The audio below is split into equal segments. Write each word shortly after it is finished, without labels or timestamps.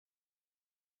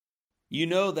You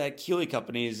know that Keeley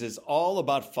Companies is all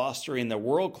about fostering the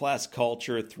world-class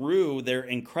culture through their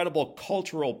incredible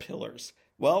cultural pillars.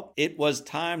 Well, it was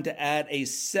time to add a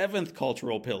seventh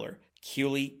cultural pillar,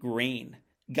 Keeley Green.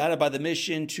 Guided by the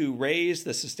mission to raise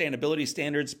the sustainability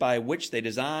standards by which they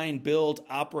design, build,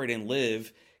 operate, and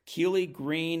live, Keeley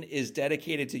Green is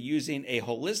dedicated to using a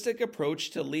holistic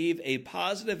approach to leave a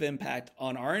positive impact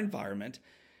on our environment,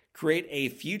 create a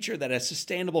future that is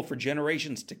sustainable for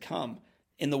generations to come.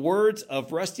 In the words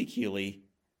of Rusty Keeley,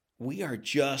 we are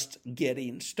just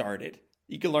getting started.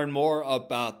 You can learn more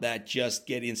about that just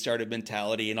getting started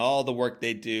mentality and all the work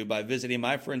they do by visiting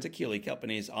my friends at Keeley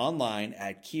Companies online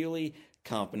at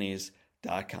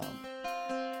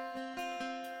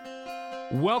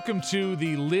KeeleyCompanies.com. Welcome to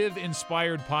the Live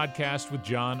Inspired podcast with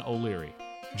John O'Leary.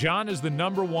 John is the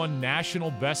 #1 national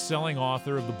best-selling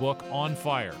author of the book On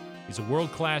Fire. He's a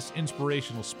world-class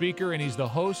inspirational speaker, and he's the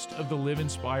host of the Live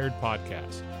Inspired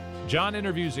podcast. John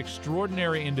interviews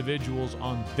extraordinary individuals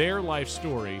on their life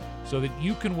story so that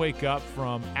you can wake up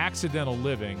from accidental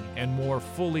living and more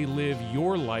fully live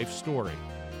your life story.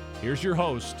 Here's your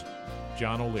host,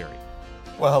 John O'Leary.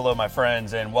 Well, hello, my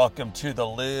friends, and welcome to the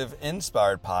Live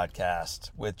Inspired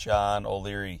podcast with John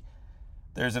O'Leary.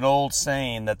 There's an old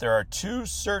saying that there are two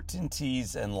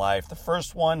certainties in life. The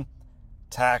first one,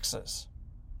 taxes.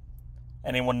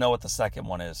 Anyone know what the second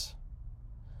one is?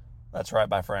 That's right,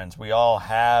 my friends. We all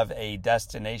have a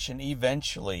destination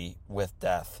eventually with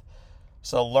death.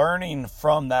 So learning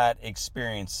from that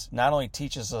experience not only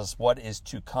teaches us what is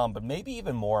to come, but maybe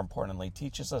even more importantly,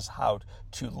 teaches us how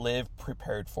to live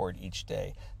prepared for it each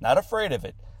day. Not afraid of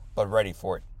it, but ready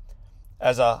for it.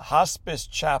 As a hospice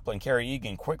chaplain, Kerry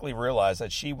Egan quickly realized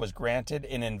that she was granted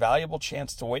an invaluable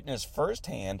chance to witness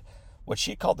firsthand what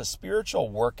she called the spiritual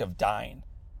work of dying.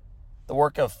 The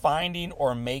work of finding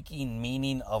or making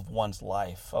meaning of one's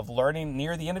life, of learning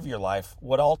near the end of your life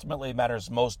what ultimately matters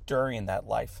most during that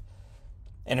life.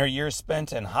 In her years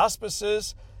spent in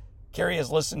hospices, Kerry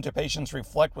has listened to patients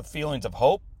reflect with feelings of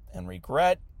hope and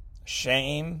regret,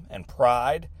 shame and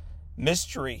pride,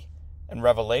 mystery and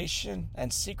revelation,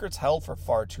 and secrets held for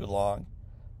far too long.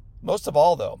 Most of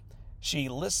all, though, she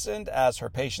listened as her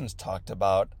patients talked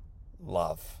about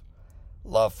love.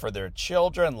 Love for their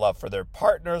children, love for their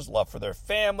partners, love for their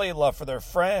family, love for their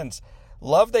friends.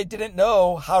 Love they didn't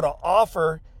know how to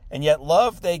offer, and yet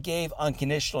love they gave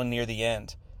unconditionally near the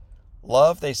end.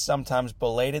 Love they sometimes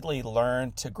belatedly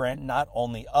learned to grant not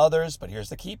only others, but here's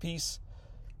the key piece,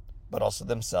 but also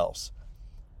themselves.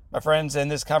 My friends, in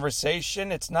this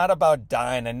conversation, it's not about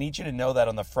dying. I need you to know that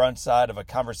on the front side of a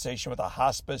conversation with a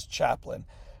hospice chaplain.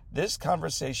 This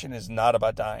conversation is not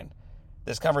about dying.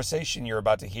 This conversation you're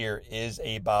about to hear is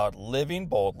about living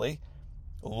boldly,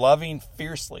 loving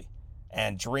fiercely,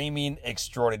 and dreaming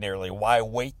extraordinarily. Why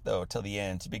wait, though, till the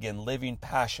end to begin living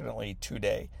passionately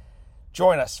today?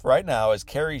 Join us right now as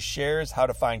Kerry shares how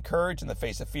to find courage in the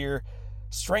face of fear,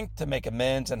 strength to make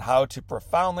amends, and how to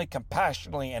profoundly,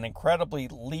 compassionately, and incredibly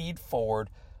lead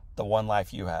forward the one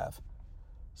life you have.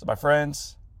 So, my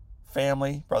friends,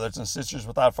 family, brothers and sisters,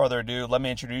 without further ado, let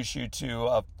me introduce you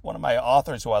to one of my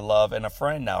authors who I love and a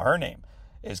friend now. Her name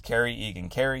is Kerry Egan.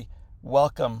 Kerry,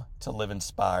 welcome to Live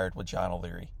Inspired with John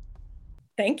O'Leary.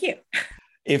 Thank you.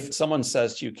 If someone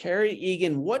says to you, Kerry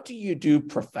Egan, what do you do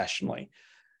professionally?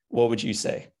 What would you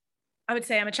say? I would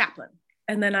say I'm a chaplain,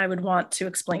 and then I would want to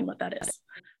explain what that is.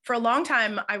 For a long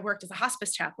time, I worked as a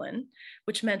hospice chaplain,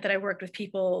 which meant that I worked with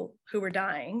people who were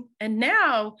dying. And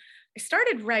now I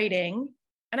started writing.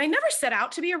 And I never set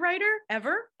out to be a writer,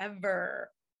 ever.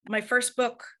 My first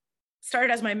book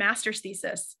started as my master's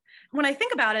thesis. When I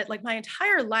think about it, like my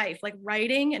entire life, like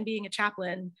writing and being a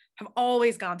chaplain have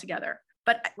always gone together.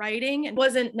 But writing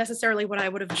wasn't necessarily what I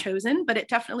would have chosen, but it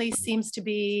definitely seems to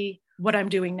be what I'm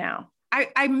doing now.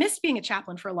 I missed being a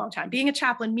chaplain for a long time. Being a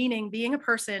chaplain meaning being a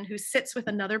person who sits with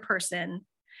another person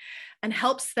and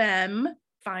helps them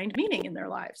find meaning in their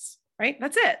lives, right?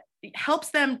 That's it. It helps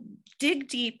them dig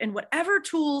deep in whatever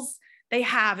tools they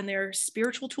have in their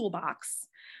spiritual toolbox.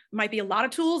 It might be a lot of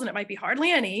tools and it might be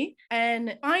hardly any,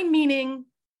 and find meaning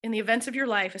in the events of your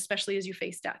life, especially as you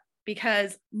face death.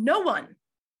 Because no one,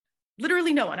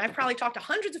 literally no one, I've probably talked to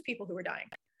hundreds of people who are dying.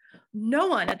 No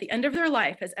one at the end of their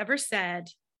life has ever said,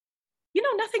 you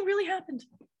know, nothing really happened.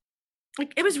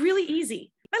 Like, it was really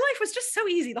easy. My life was just so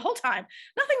easy the whole time.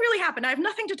 Nothing really happened. I have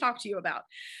nothing to talk to you about.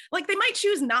 Like, they might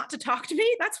choose not to talk to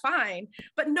me. That's fine.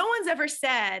 But no one's ever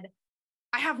said,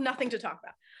 I have nothing to talk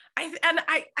about.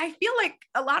 I feel like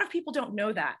a lot of people don't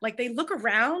know that. Like, they look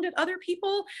around at other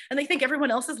people and they think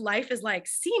everyone else's life is like,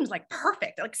 seems like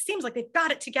perfect. Like, seems like they've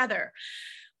got it together.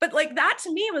 But like that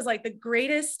to me was like the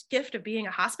greatest gift of being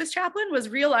a hospice chaplain, was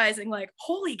realizing like,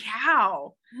 holy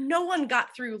cow, no one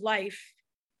got through life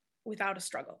without a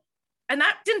struggle. And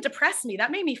that didn't depress me.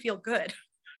 That made me feel good.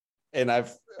 And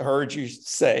I've heard you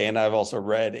say, and I've also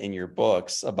read in your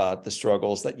books about the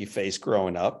struggles that you faced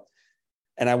growing up.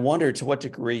 And I wonder to what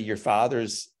degree your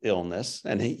father's illness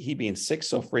and he being sick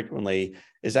so frequently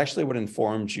is actually what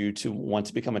informed you to want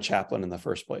to become a chaplain in the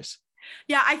first place.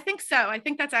 Yeah, I think so. I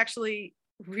think that's actually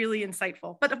really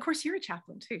insightful. But of course, you're a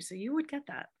chaplain too, so you would get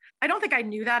that. I don't think I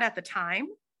knew that at the time.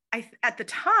 At the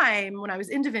time when I was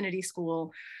in divinity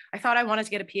school, I thought I wanted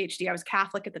to get a PhD. I was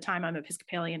Catholic at the time. I'm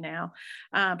Episcopalian now,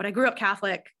 but I grew up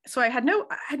Catholic, so I had no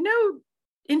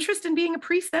interest in being a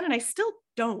priest then, and I still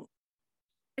don't.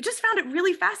 I just found it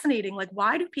really fascinating. Like,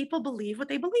 why do people believe what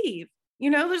they believe? You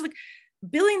know, there's like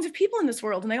billions of people in this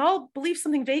world, and they all believe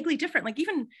something vaguely different. Like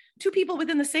even two people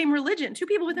within the same religion, two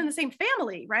people within the same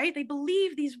family, right? They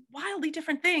believe these wildly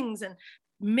different things, and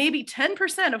maybe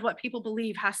 10% of what people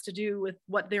believe has to do with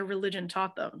what their religion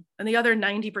taught them. And the other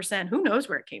 90%, who knows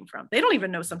where it came from? They don't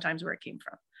even know sometimes where it came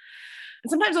from. And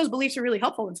sometimes those beliefs are really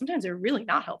helpful, and sometimes they're really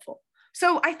not helpful.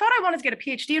 So I thought I wanted to get a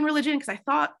PhD in religion because I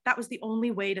thought that was the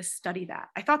only way to study that.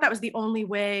 I thought that was the only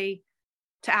way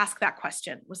to ask that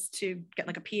question, was to get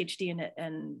like a PhD in it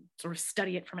and sort of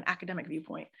study it from an academic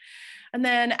viewpoint. And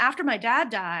then after my dad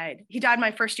died, he died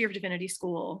my first year of divinity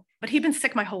school, but he'd been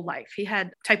sick my whole life. He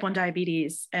had type 1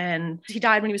 diabetes, and he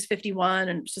died when he was 51,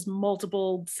 and just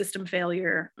multiple system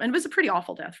failure. And it was a pretty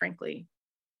awful death, frankly.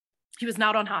 He was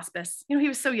not on hospice. You know, he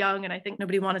was so young, and I think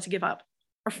nobody wanted to give up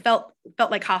or felt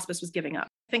like hospice was giving up.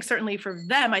 I think certainly for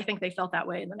them, I think they felt that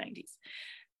way in the 90s.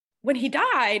 When he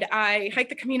died, I hiked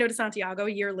the Camino de Santiago a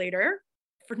year later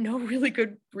for no really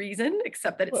good reason,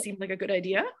 except that it seemed like a good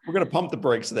idea. We're going to pump the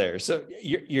brakes there. So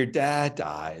your dad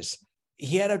dies.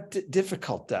 He had a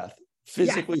difficult death,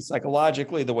 physically, yes,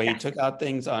 psychologically, the way he took out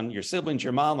things on your siblings,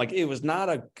 your mom. Like, it was not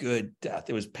a good death.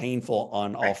 It was painful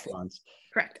on all fronts.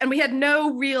 Correct. And we had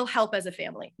no real help as a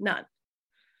family, none.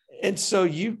 And so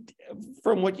you,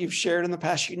 from what you've shared in the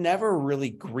past, you never really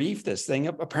grieved this thing.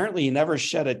 Apparently you never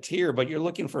shed a tear, but you're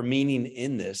looking for meaning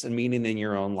in this and meaning in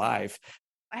your own life.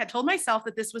 I had told myself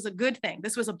that this was a good thing.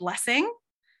 This was a blessing,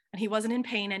 and he wasn't in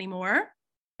pain anymore,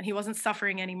 and he wasn't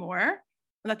suffering anymore,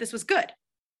 and that this was good.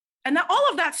 And that all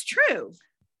of that's true.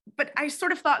 But I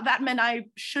sort of thought that meant I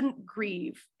shouldn't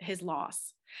grieve his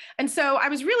loss. And so I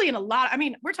was really in a lot, I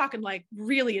mean, we're talking like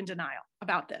really in denial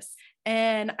about this.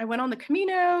 And I went on the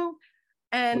Camino,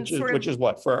 and which is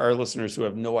what, for our listeners who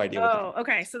have no idea.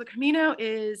 Okay. So the Camino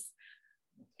is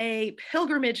a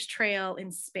pilgrimage trail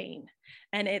in Spain,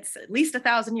 and it's at least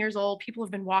 1,000 years old. People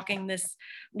have been walking this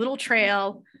little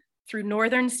trail through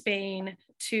northern Spain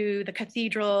to the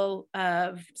Cathedral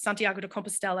of Santiago de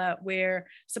Compostela, where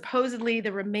supposedly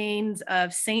the remains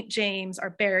of St. James are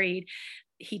buried.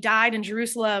 He died in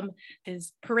Jerusalem.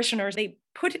 His parishioners, they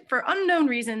for unknown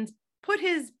reasons, put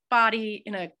his body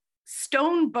in a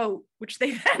stone boat, which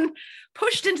they then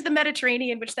pushed into the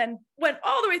Mediterranean, which then went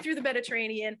all the way through the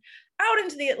Mediterranean, out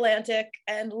into the Atlantic,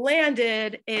 and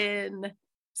landed in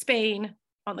Spain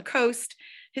on the coast.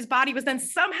 His body was then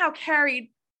somehow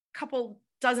carried a couple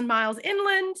dozen miles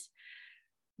inland,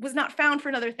 was not found for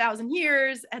another 1,000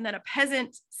 years. And then a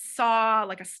peasant saw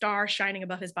like a star shining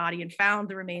above his body and found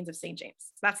the remains of St.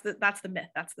 James. That's the myth.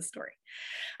 That's the story.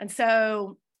 And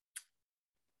so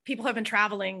people have been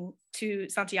traveling to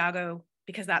Santiago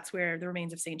because that's where the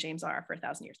remains of St. James are for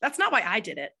 1,000 years. That's not why I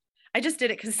did it. I just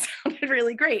did it because it sounded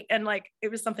really great. And like,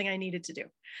 it was something I needed to do.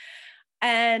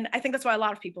 And I think that's why a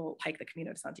lot of people hike the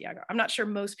Camino de Santiago. I'm not sure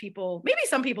most people, maybe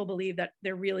some people believe that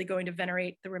they're really going to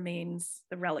venerate the remains,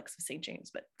 the relics of St. James,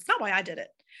 but it's not why I did it.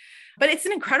 But it's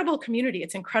an incredible community.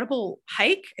 It's an incredible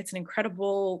hike. It's an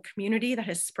incredible community that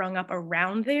has sprung up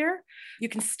around there. You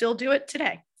can still do it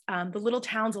today. The little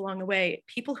towns along the way,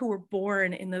 people who were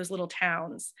born in those little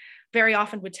towns very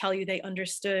often would tell you they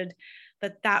understood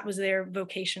that was their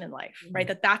vocation in life, right?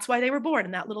 That's why they were born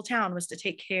in that little town, was to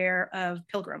take care of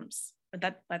pilgrims.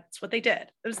 That's what they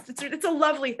did. It's a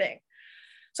lovely thing.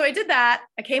 So I did that.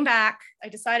 I came back. I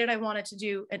decided I wanted to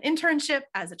do an internship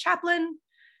as a chaplain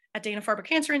at Dana-Farber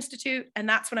Cancer Institute. And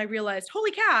that's when I realized,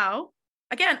 holy cow,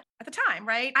 again, at the time,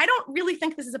 right? I don't really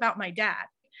think this is about my dad.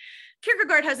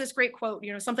 Kierkegaard has this great quote,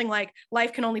 something like,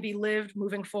 life can only be lived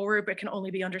moving forward, but can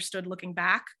only be understood looking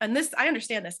back. And this, I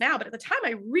understand this now, but at the time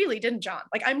I really didn't, John.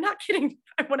 Like, I'm not kidding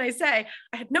when I say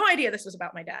I had no idea this was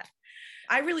about my dad.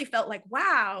 I really felt like,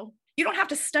 wow, you don't have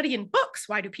to study in books.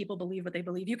 Why do people believe what they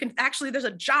believe? You can actually, there's a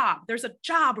job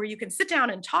where you can sit down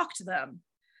and talk to them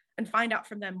and find out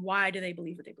from them, why do they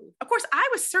believe what they believe? Of course, I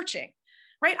was searching.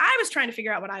 right? I was trying to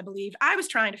figure out what I believed. I was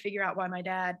trying to figure out why my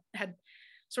dad had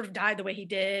sort of died the way he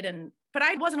did. But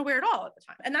I wasn't aware at all at the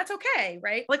time. And that's okay,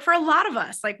 right? Like for a lot of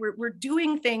us, like we're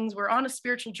doing things, we're on a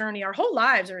spiritual journey. Our whole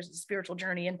lives are a spiritual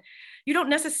journey. And you don't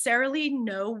necessarily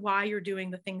know why you're doing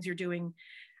the things you're doing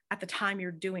at the time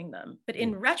you're doing them. But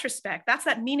in retrospect, that's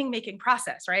that meaning-making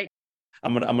process, right?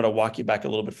 I'm gonna walk you back a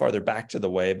little bit farther back to the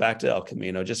way, back to El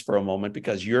Camino, just for a moment,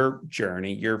 because your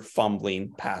journey, your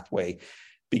fumbling pathway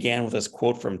began with this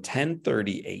quote from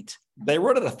 1038. They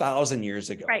wrote it 1,000 years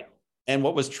ago. Right. And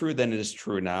what was true then is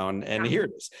true now. And here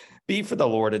it is. Be for the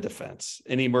Lord a defense,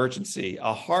 an emergency,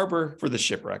 a harbor for the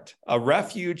shipwrecked, a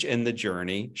refuge in the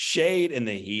journey, shade in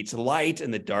the heat, light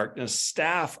in the darkness,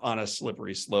 staff on a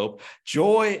slippery slope,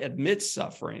 joy amidst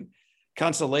suffering,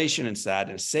 consolation in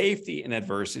sadness, safety in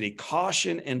adversity,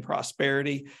 caution in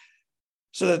prosperity,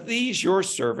 so that these, your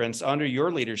servants under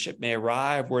your leadership, may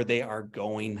arrive where they are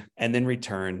going and then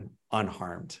return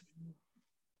unharmed.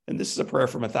 And this is a prayer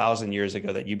from 1,000 years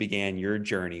ago that you began your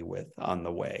journey with on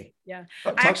the way. Yeah.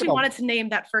 I actually wanted to name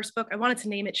that first book. I wanted to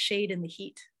name it Shade in the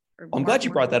Heat. I'm glad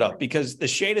you brought that up, because the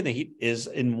shade in the heat is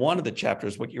in one of the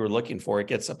chapters, what you were looking for. It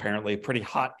gets apparently pretty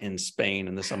hot in Spain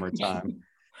in the summertime.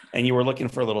 And you were looking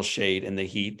for a little shade in the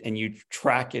heat, and you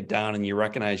track it down and you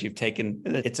recognize you've taken,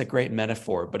 it's a great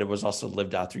metaphor, but it was also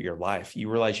lived out through your life. You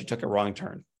realize you took a wrong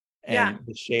turn, and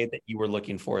the shade that you were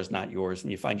looking for is not yours.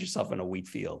 And you find yourself in a wheat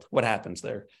field. What happens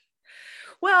there?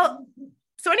 Well,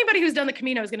 so anybody who's done the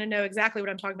Camino is going to know exactly what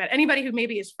I'm talking about. Anybody who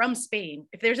maybe is from Spain,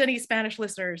 if there's any Spanish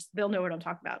listeners, they'll know what I'm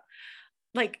talking about.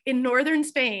 Like in northern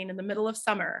Spain in the middle of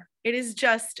summer, it is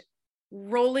just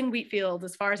rolling wheat fields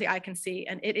as far as the eye can see.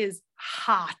 And it is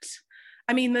hot.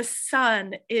 I mean, the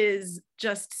sun is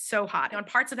just so hot. On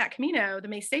parts of that Camino, the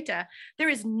Meseta, there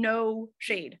is no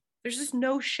shade. There's just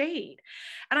no shade.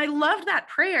 And I loved that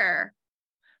prayer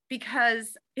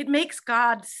because it makes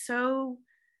God so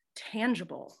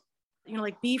tangible. You know,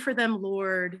 like, be for them,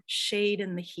 Lord, shade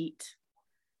in the heat.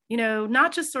 You know,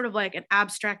 not just sort of like an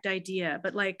abstract idea,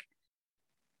 but like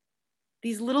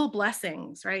these little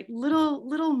blessings, right?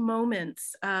 Little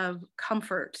moments of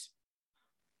comfort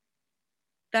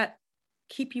that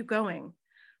keep you going,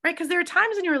 right? Because there are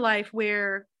times in your life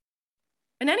where,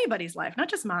 in anybody's life, not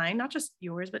just mine, not just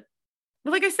yours, but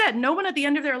like I said, no one at the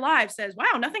end of their life says,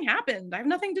 wow, nothing happened. I have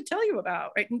nothing to tell you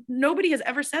about, right? Nobody has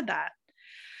ever said that.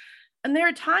 And there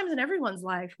are times in everyone's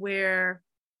life where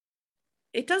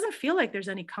it doesn't feel like there's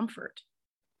any comfort,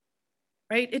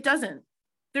 right? It doesn't.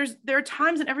 There are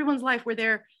times in everyone's life where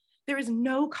there is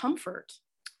no comfort.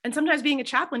 And sometimes being a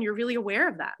chaplain, you're really aware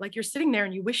of that. Like, you're sitting there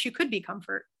and you wish you could be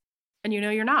comfort, and you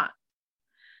know you're not.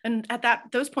 And at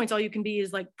those points, all you can be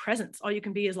is like presence. All you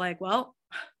can be is like, well,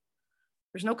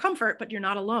 there's no comfort, but you're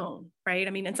not alone, right?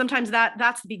 I mean, and sometimes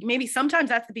sometimes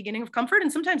that's the beginning of comfort,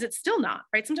 and sometimes it's still not,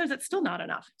 right? Sometimes it's still not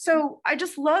enough. So I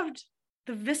just loved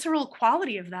the visceral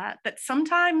quality of that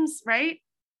sometimes, right?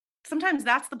 Sometimes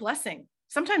that's the blessing.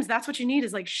 Sometimes that's what you need,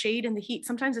 is like shade in the heat.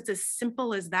 Sometimes it's as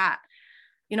simple as that.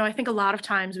 You know, I think a lot of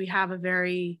times we have a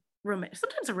very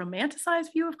sometimes a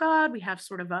romanticized view of God. We have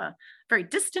sort of a very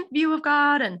distant view of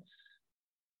God, and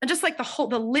just like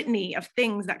the litany of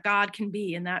things that God can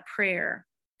be in that prayer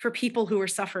for people who are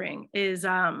suffering is,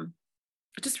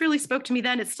 it just really spoke to me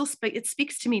then. It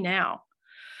speaks to me now.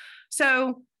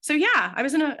 So yeah, I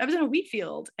was in a wheat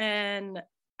field, and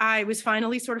I was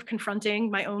finally sort of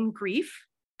confronting my own grief,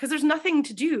 because there's nothing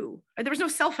to do. There was no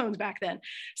cell phones back then.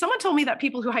 Someone told me that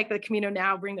people who hike the Camino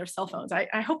now bring their cell phones.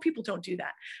 I hope people don't do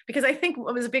that, because I think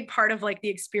what was a big part of like the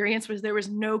experience was there was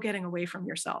no getting away from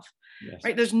yourself, yes.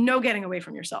 Right? There's no getting away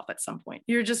from yourself at some point.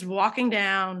 You're just walking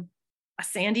down a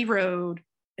sandy road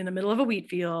in the middle of a wheat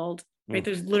field, right?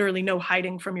 There's literally no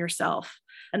hiding from yourself.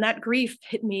 And that grief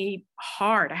hit me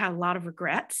hard. I had a lot of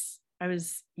regrets. I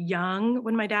was young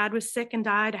when my dad was sick and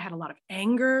died. I had a lot of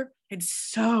anger. I had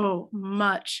so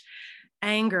much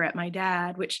anger at my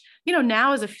dad, which, you know,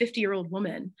 now as a 50-year-old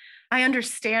woman, I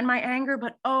understand my anger,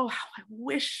 but oh, how I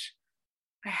wish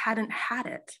I hadn't had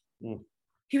it.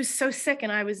 He was so sick,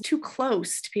 and I was too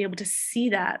close to be able to see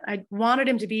that. I wanted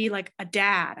him to be like a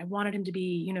dad. I wanted him to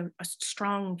be, you know, a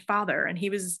strong father, and he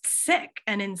was sick.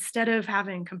 And instead of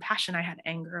having compassion, I had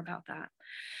anger about that.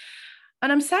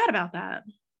 And I'm sad about that.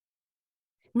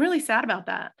 I'm really sad about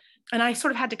that. And I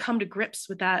sort of had to come to grips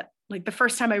with that. Like, the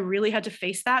first time I really had to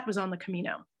face that was on the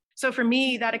Camino. So for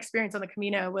me, that experience on the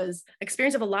Camino was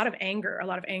experience of a lot of anger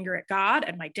at God,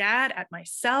 at my dad, at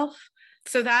myself.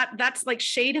 So that's like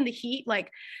shade in the heat, like,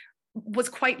 was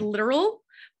quite literal.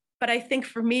 But I think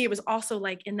for me, it was also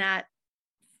like in that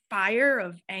fire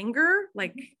of anger,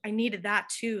 like I needed that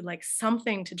too, like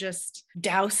something to just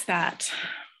douse that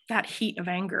heat of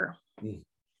anger.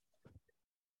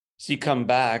 So you come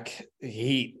back,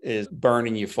 heat is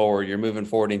burning you forward. You're moving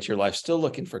forward into your life, still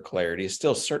looking for clarity,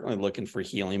 still certainly looking for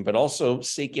healing, but also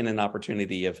seeking an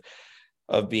opportunity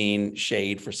of being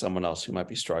shade for someone else who might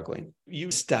be struggling. You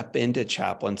step into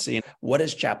chaplaincy. What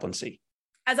is chaplaincy?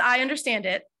 As I understand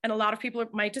it, and a lot of people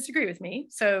might disagree with me,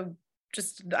 so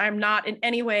I'm not in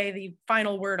any way the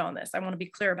final word on this. I want to be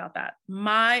clear about that.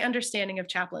 My understanding of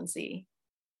chaplaincy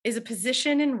is a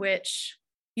position in which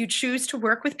you choose to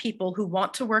work with people who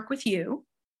want to work with you.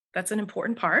 That's an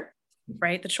important part,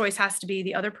 right? The choice has to be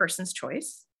the other person's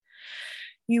choice.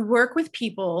 You work with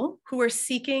people who are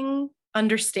seeking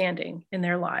understanding in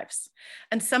their lives.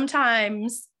 And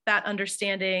sometimes that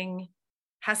understanding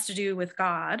has to do with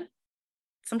God.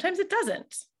 Sometimes it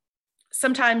doesn't.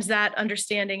 Sometimes that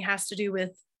understanding has to do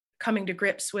with coming to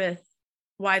grips with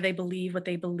why they believe what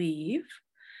they believe.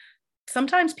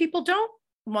 Sometimes people don't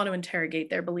want to interrogate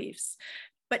their beliefs,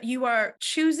 but you are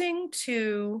choosing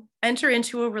to enter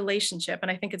into a relationship. And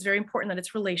I think it's very important that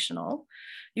it's relational.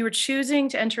 You are choosing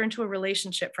to enter into a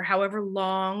relationship for however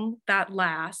long that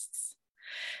lasts,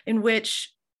 in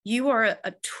which you are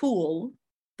a tool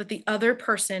that the other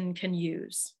person can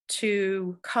use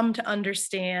to come to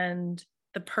understand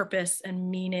the purpose and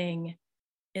meaning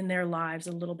in their lives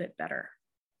a little bit better.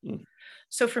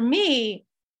 So for me,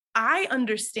 I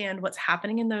understand what's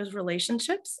happening in those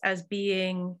relationships as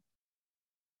being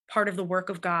part of the work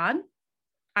of God.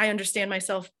 I understand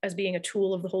myself as being a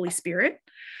tool of the Holy Spirit,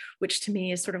 which to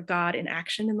me is sort of God in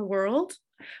action in the world.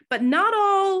 But not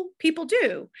all people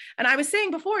do. And I was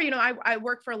saying before, I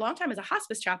worked for a long time as a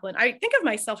hospice chaplain. I think of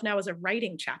myself now as a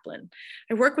writing chaplain.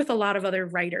 I work with a lot of other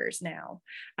writers now,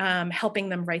 helping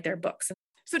them write their books.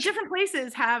 So different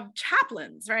places have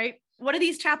chaplains, right? What do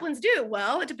these chaplains do?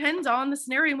 Well, it depends on the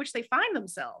scenario in which they find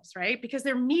themselves, right? Because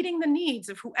they're meeting the needs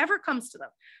of whoever comes to them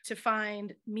to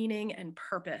find meaning and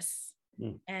purpose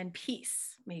and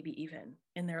peace, maybe even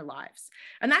in their lives.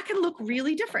 And that can look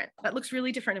really different. That looks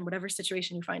really different in whatever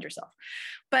situation you find yourself.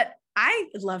 But I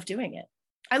love doing it.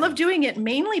 I love doing it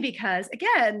mainly because,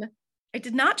 again, I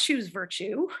did not choose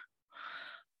virtue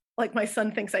like my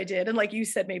son thinks I did. And like you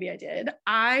said, maybe I did.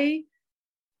 I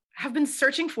have been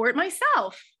searching for it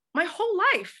myself my whole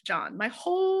life, John, my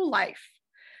whole life.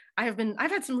 I've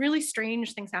had some really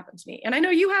strange things happen to me. And I know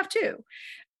you have too.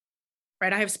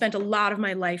 Right? I have spent a lot of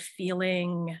my life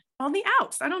feeling on the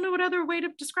outs. I don't know what other way to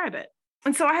describe it.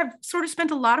 And so I have sort of spent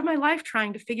a lot of my life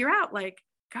trying to figure out, like,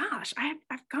 gosh,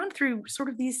 I've gone through sort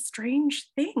of these strange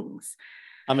things.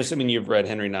 I'm assuming you've read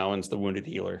Henry Nouwen's The Wounded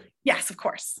Healer. Yes, of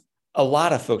course. A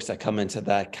lot of folks that come into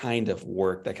that kind of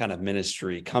work, that kind of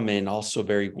ministry, come in also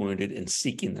very wounded and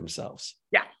seeking themselves.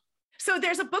 Yeah. So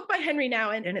there's a book by Henry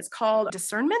Nouwen, and it's called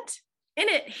Discernment. In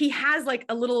it, he has like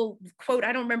a little quote.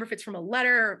 I don't remember if it's from a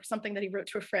letter or something that he wrote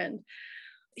to a friend.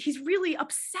 He's really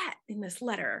upset in this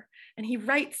letter, and he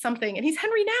writes something, and he's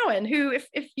Henry Nouwen, who, if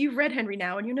you've read Henry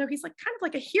Nouwen, he's like kind of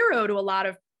like a hero to a lot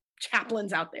of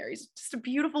chaplains out there. He's just a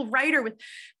beautiful writer with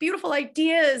beautiful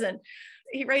ideas. And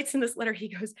he writes in this letter, he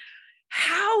goes,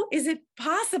 "How is it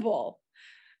possible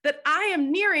that I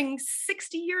am nearing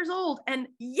 60 years old and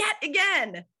yet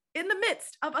again in the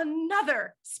midst of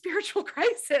another spiritual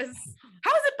crisis?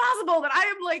 How is it possible that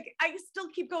I still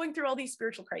keep going through all these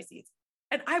spiritual crises?"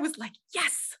 And I was like,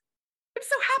 yes, I'm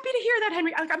so happy to hear that,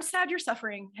 Henry. I'm sad you're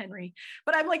suffering, Henry,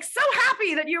 but I'm like so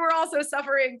happy that you were also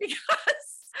suffering, because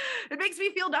it makes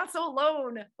me feel not so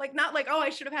alone. Like, not like, oh,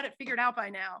 I should have had it figured out by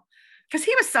now. Because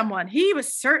he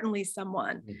was certainly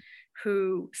someone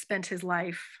who spent his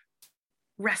life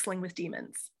wrestling with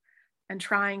demons and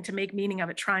trying to make meaning of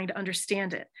it, trying to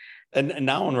understand it. And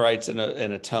Nouwen writes in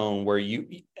a tone where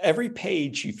every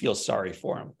page you feel sorry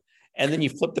for him. And then you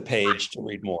flip the page to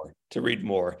read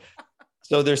more.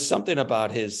 So there's something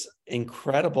about his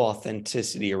incredible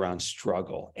authenticity around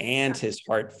struggle and his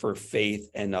heart for faith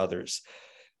and others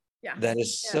that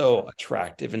is so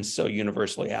attractive and so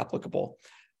universally applicable.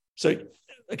 So,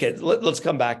 okay, let's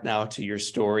come back now to your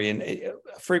story. And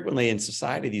frequently in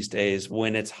society these days,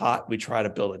 when it's hot, we try to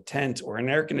build a tent or an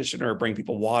air conditioner or bring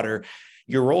people water.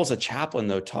 Your role as a chaplain,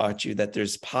 though, taught you that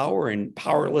there's power in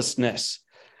powerlessness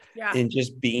in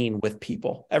just being with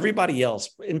people. Everybody else,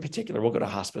 in particular, we'll go to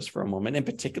hospice for a moment. In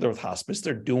particular with hospice,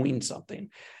 they're doing something.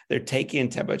 They're taking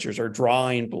temperatures or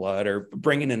drawing blood or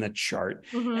bringing in a chart.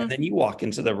 And then you walk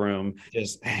into the room,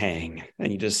 just hang,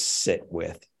 and you just sit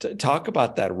with. Talk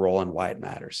about that role and why it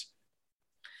matters.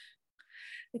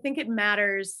 I think it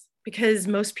matters because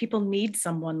most people need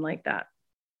someone like that,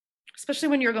 especially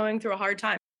when you're going through a hard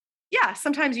time. Yeah,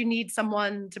 sometimes you need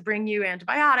someone to bring you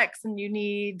antibiotics, and you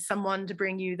need someone to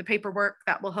bring you the paperwork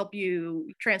that will help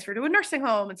you transfer to a nursing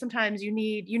home. And sometimes you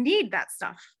need that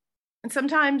stuff. And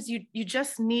sometimes you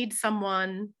just need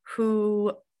someone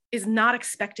who is not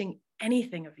expecting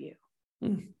anything of you.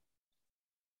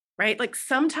 Right? Like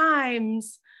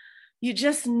sometimes you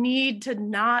just need to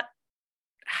not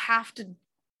have to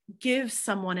give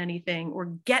someone anything or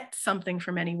get something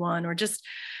from anyone, or just,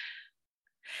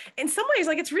 in some ways,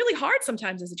 like it's really hard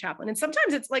sometimes as a chaplain. And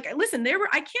sometimes it's like, listen,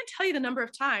 I can't tell you the number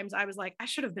of times I was like, I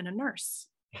should have been a nurse.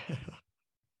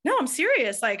 No, I'm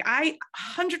serious. Like I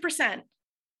 100%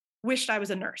 wished I was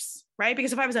a nurse, right?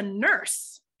 Because if I was a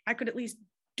nurse, I could at least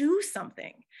do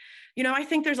something. I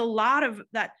think there's a lot of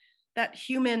that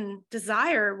human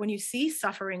desire when you see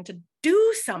suffering to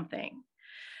do something.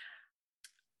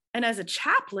 And as a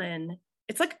chaplain,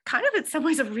 it's like kind of in some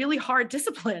ways a really hard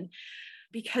discipline,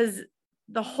 because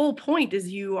the whole point is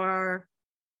you are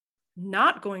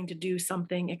not going to do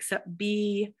something except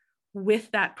be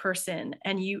with that person.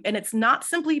 And it's not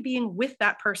simply being with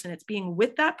that person, it's being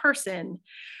with that person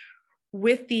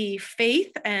with the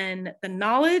faith and the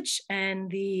knowledge and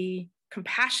the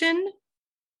compassion,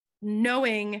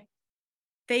 knowing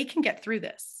they can get through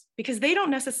this because they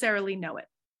don't necessarily know it.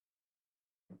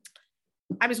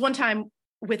 I was one time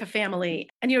with a family,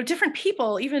 and different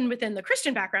people, even within the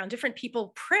Christian background, different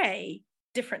people pray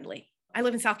differently. I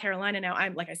live in South Carolina now.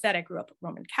 Like I said, I grew up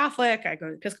Roman Catholic. I go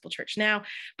to the Episcopal Church now,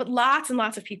 but lots and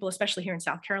lots of people, especially here in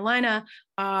South Carolina,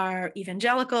 are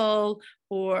evangelical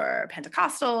or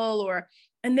Pentecostal,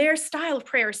 and their style of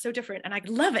prayer is so different, and I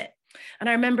love it. And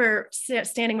I remember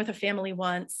standing with a family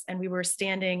once, and we were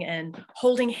standing and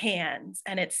holding hands,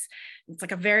 and it's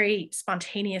like a very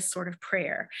spontaneous sort of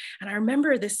prayer. And I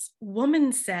remember this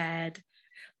woman said,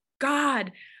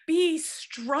 "God, be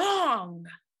strong."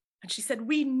 And she said,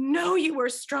 "We know you are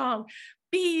strong.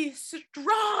 Be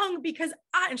strong because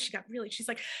she's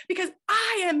like, because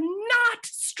I am not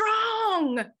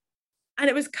strong." And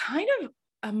it was kind of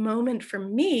a moment for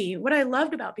me. What I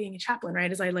loved about being a chaplain,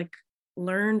 right, is I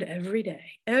learned every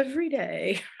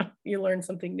day, you learn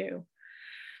something new.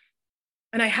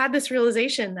 And I had this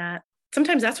realization that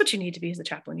sometimes that's what you need to be as a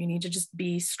chaplain. You need to just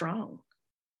be strong,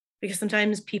 because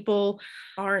sometimes people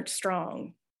aren't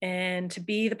strong. And to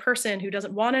be the person who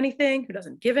doesn't want anything, who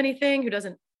doesn't give anything, who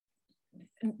doesn't,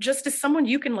 just as someone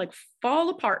you can fall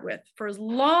apart with for as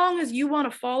long as you want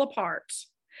to fall apart.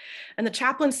 And the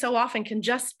chaplain so often can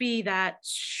just be that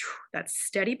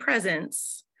steady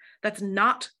presence that's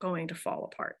not going to fall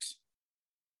apart.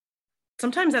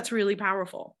 Sometimes that's really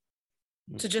powerful,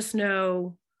 to just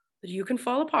know that you can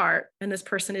fall apart and this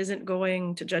person isn't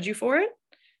going to judge you for it,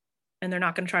 and they're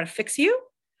not going to try to fix you.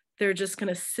 They're just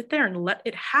going to sit there and let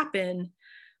it happen,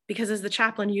 because as the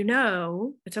chaplain,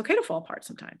 it's okay to fall apart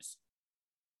sometimes.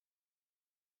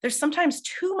 There's sometimes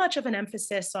too much of an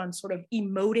emphasis on sort of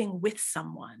emoting with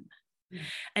someone,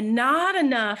 and not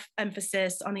enough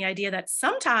emphasis on the idea that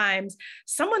sometimes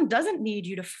someone doesn't need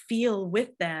you to feel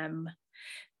with them.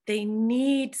 They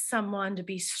need someone to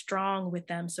be strong with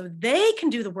them so they can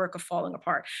do the work of falling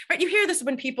apart, right? You hear this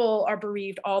when people are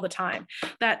bereaved all the time,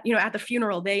 that, at the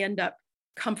funeral, they end up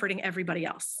comforting everybody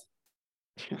else.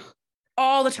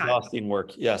 All the time. Exhausting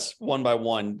work. Yes. One by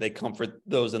one, they comfort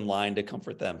those in line to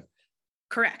comfort them.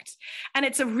 Correct. And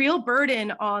it's a real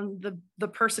burden on the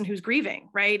person who's grieving,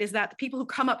 right? Is that the people who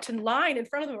come up to line in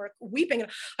front of them are weeping.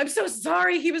 "I'm so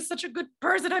sorry. He was such a good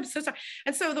person. I'm so sorry."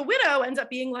 And so the widow ends up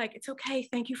being like, "It's okay.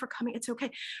 Thank you for coming. It's okay."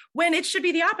 When it should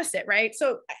be the opposite, right?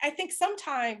 So I think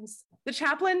sometimes the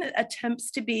chaplain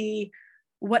attempts to be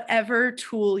whatever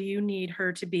tool you need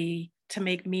her to be to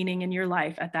make meaning in your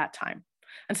life at that time.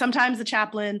 And sometimes the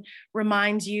chaplain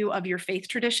reminds you of your faith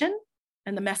tradition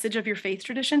and the message of your faith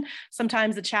tradition.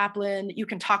 Sometimes the chaplain, you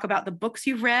can talk about the books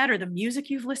you've read or the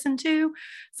music you've listened to.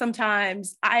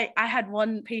 Sometimes I had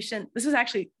one patient, this was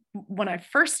actually when I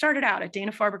first started out at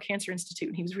Dana-Farber Cancer Institute,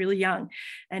 and he was really young,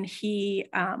 and he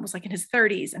was in his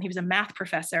 30s, and he was a math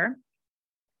professor,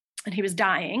 and he was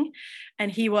dying,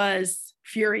 and he was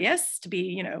furious to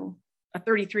be, a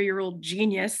 33-year-old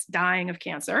genius dying of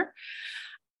cancer.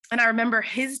 And I remember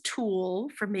his tool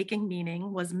for making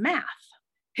meaning was math.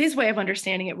 His way of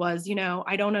understanding it was,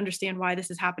 I don't understand why this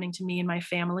is happening to me and my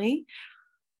family,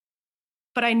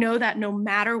 but I know that no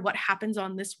matter what happens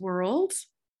on this world,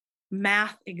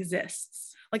 math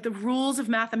exists. Like the rules of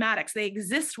mathematics, they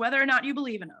exist whether or not you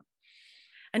believe in them.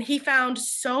 And he found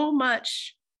so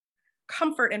much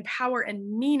comfort and power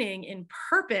and meaning in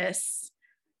purpose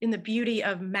in the beauty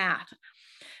of math.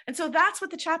 And so that's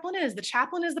what the chaplain is. The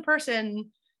chaplain is the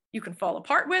person you can fall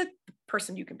apart with, the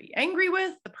person you can be angry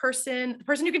with, the person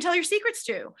you can tell your secrets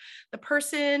to, the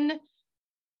person,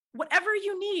 whatever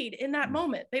you need in that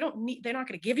moment. They're not going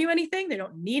to give you anything. They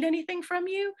don't need anything from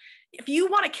you. If you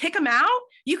want to kick them out,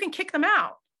 you can kick them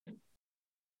out.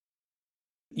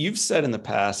 You've said in the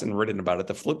past and written about it,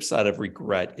 the flip side of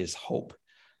regret is hope.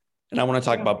 And I want to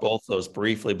talk about both those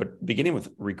briefly, but beginning with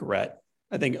regret.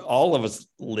 I think all of us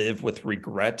live with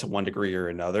regret to one degree or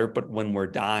another, but when we're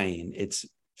dying, it's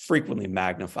frequently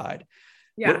magnified.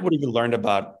 Yeah. What have you learned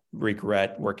about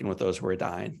regret working with those who are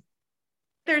dying?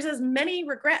 There's as many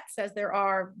regrets as there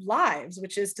are lives,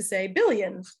 which is to say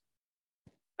billions.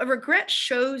 A regret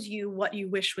shows you what you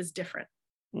wish was different.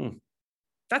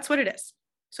 That's what it is.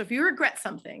 So if you regret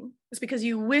something, it's because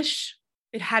you wish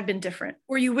it had been different,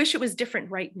 or you wish it was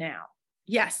different right now.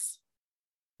 Yes,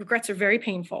 regrets are very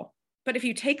painful, but if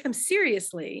you take them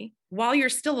seriously, while you're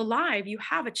still alive, you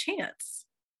have a chance,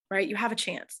 right? You have a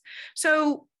chance.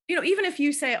 So, even if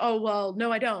you say, oh, well,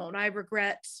 no, I don't. I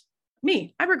regret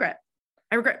me. I regret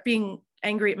being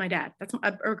angry at my dad. That's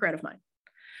a regret of mine.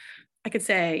 I could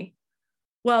say,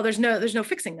 well, there's no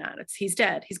fixing that. He's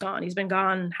dead. He's gone. He's been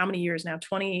gone how many years now?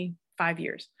 25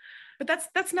 years. But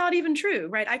that's not even true,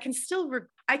 right? I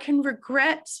can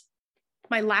regret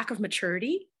my lack of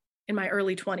maturity in my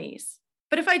early 20s.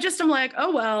 But if I just am like,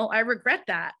 oh, well, I regret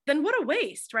that, then what a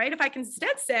waste, right? If I can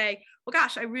instead say, well,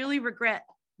 gosh, I really regret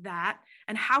that.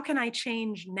 And how can I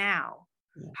change now?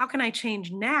 How can I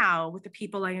change now with the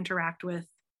people I interact with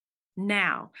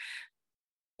now?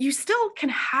 You still can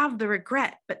have the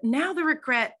regret, but now the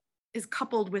regret is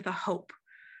coupled with a hope.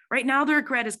 Right now, the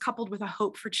regret is coupled with a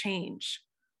hope for change,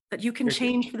 that you can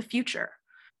change for the future.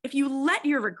 If you let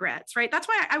your regrets, right? That's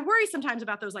why I worry sometimes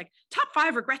about those like top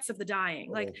 5 regrets of the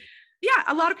dying. Like, yeah,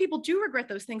 a lot of people do regret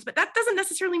those things, but that doesn't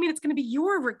necessarily mean it's going to be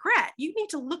your regret. You need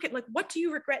to look at like, what do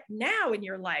you regret now in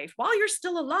your life while you're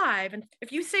still alive? And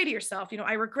if you say to yourself,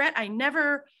 I regret I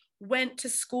never went to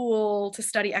school to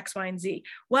study X, Y, and Z.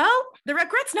 Well, the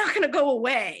regret's not going to go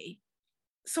away.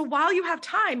 So while you have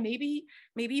time, maybe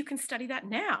you can study that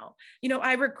now.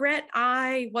 I regret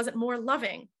I wasn't more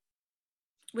loving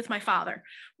with my father.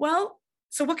 Well,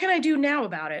 so what can I do now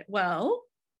about it? Well,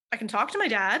 I can talk to my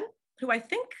dad, who I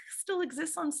think still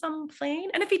exists on some plane.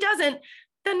 And if he doesn't,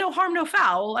 then no harm, no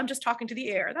foul. I'm just talking to the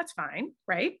air. That's fine,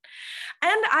 right?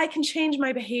 And I can change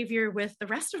my behavior with the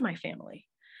rest of my family.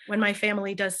 When my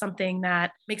family does something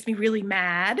that makes me really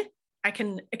mad, I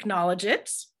can acknowledge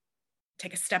it,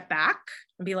 take a step back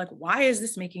and be like, why is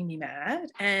this making me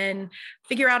mad? And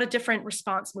figure out a different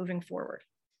response moving forward.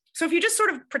 So if you just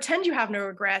sort of pretend you have no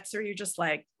regrets, or you just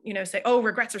like, say, oh,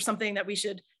 regrets are something that we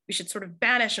should sort of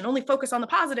banish and only focus on the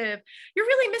positive, you're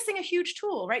really missing a huge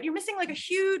tool, right? You're missing like a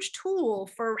huge tool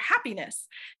for happiness.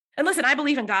 And listen, I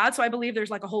believe in God. So I believe there's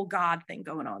like a whole God thing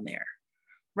going on there,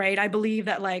 right? I believe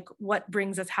that like what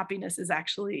brings us happiness is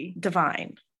actually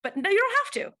divine, but no, you don't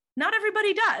have to. Not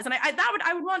everybody does. And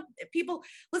I would want people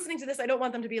listening to this, I don't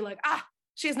want them to be like,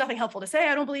 she has nothing helpful to say.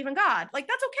 I don't believe in God. Like,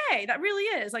 that's okay. That really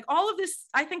is like all of this,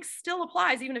 I think, still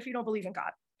applies, even if you don't believe in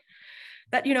God.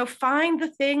 That, find the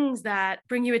things that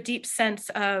bring you a deep sense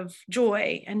of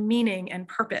joy and meaning and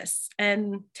purpose,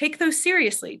 and take those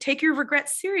seriously. Take your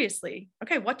regrets seriously.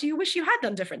 Okay, what do you wish you had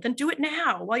done different? Then do it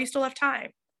now while you still have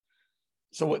time.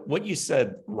 So what you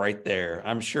said right there,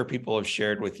 I'm sure people have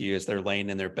shared with you as they're laying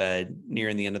in their bed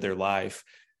nearing the end of their life,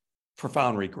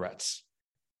 profound regrets.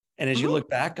 And as you look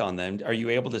back on them, are you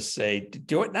able to say,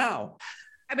 do it now?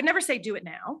 I would never say do it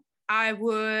now. I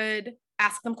would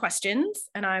ask them questions,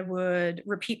 and I would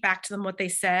repeat back to them what they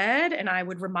said, and I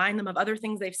would remind them of other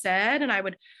things they've said, and I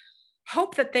would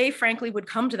hope that they frankly would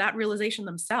come to that realization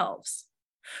themselves,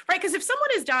 right? Because if someone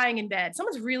is dying in bed,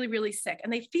 someone's really, really sick,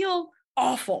 and they feel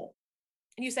awful,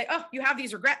 and you say, oh, you have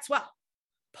these regrets, well,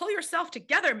 pull yourself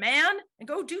together, man, and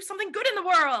go do something good in the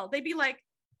world. They'd be like,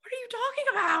 what are you talking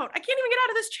about? I can't even get out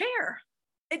of this chair.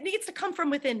 It needs to come from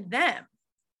within them,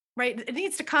 right? It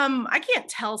needs to come. I can't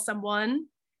tell someone,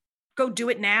 go do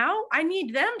it now. I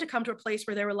need them to come to a place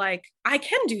where they were like, I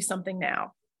can do something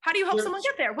now. How do you help someone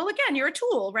get there? Well, again, you're a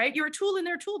tool, right? You're a tool in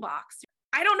their toolbox.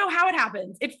 I don't know how it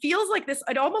happens. It feels like this.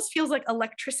 It almost feels like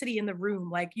electricity in the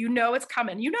room. Like, it's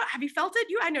coming. Have you felt it?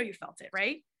 I know you felt it,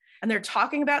 right? And they're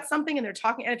talking about something, and and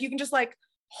if you can just like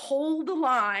hold the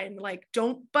line, like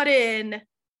don't butt in,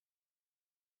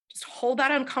 just hold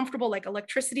that uncomfortable, like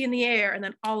electricity in the air. And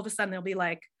then all of a sudden they'll be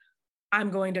like,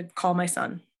 I'm going to call my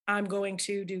son. I'm going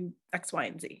to do X, Y,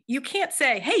 and Z. You can't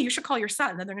say, hey, you should call your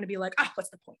son. Then they're going to be like, what's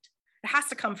the point? It has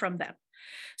to come from them.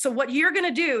 So what you're going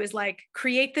to do is like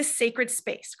create this sacred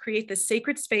space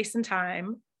and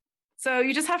time. So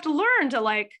you just have to learn to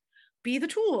like be the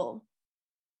tool,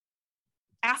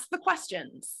 ask the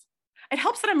questions. It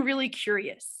helps that I'm really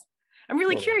curious. I'm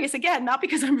really curious, again, not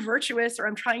because I'm virtuous or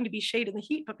I'm trying to be shade in the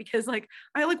heat, but because like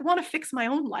I like want to fix my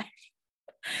own life.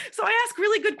 So I ask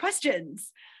really good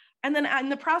questions. And then in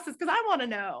the process, because I want to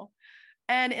know.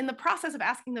 And in the process of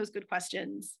asking those good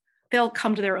questions, they'll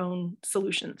come to their own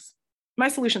solutions. My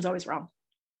solution's always wrong.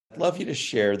 I'd love you to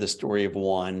share the story of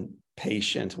one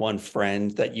patient, one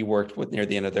friend that you worked with near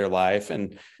the end of their life,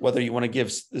 and whether you want to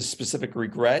give the specific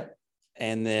regret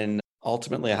and then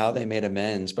ultimately how they made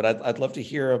amends. But I'd love to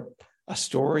hear a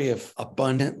story of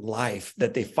abundant life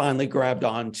that they finally grabbed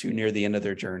onto near the end of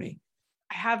their journey.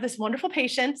 I have this wonderful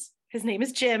patient. His name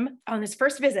is Jim. On his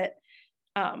first visit,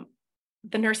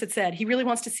 the nurse had said, he really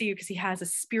wants to see you because he has a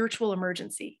spiritual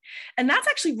emergency. And that's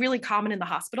actually really common in the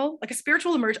hospital. Like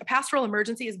a pastoral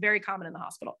emergency is very common in the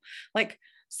hospital. Like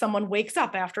someone wakes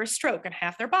up after a stroke and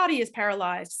half their body is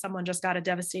paralyzed. Someone just got a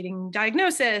devastating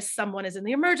diagnosis. Someone is in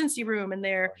the emergency room and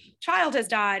their child has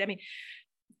died. I mean,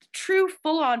 true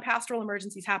full-on pastoral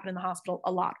emergencies happen in the hospital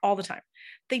a lot, all the time.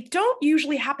 They don't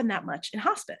usually happen that much in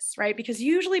hospice, right? Because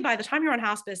usually by the time you're on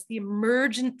hospice, the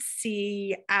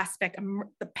emergency aspect,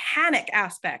 the panic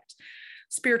aspect,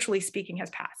 spiritually speaking, has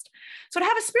passed. So to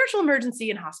have a spiritual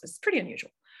emergency in hospice is pretty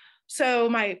unusual. So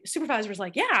my supervisor was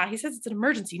like, yeah, he says it's an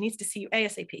emergency. He needs to see you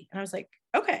ASAP. And I was like,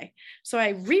 okay. So I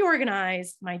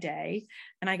reorganized my day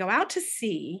and I go out to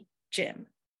see Jim.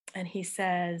 And he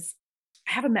says,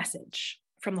 I have a message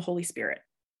from the Holy Spirit.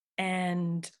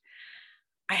 And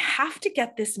I have to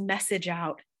get this message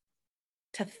out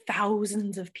to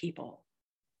thousands of people.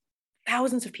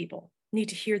 Thousands of people need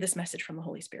to hear this message from the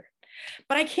Holy Spirit.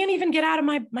 But I can't even get out of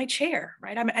my chair,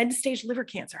 right? I'm end-stage liver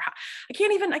cancer. I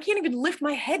can't even lift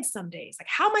my head some days. Like,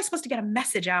 how am I supposed to get a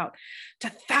message out to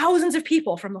thousands of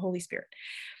people from the Holy Spirit?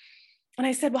 And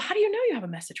I said, well, how do you know you have a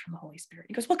message from the Holy Spirit?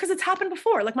 He goes, well, because it's happened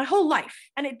before, like my whole life.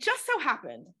 And it just so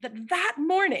happened that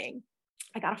morning,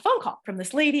 I got a phone call from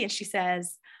this lady and she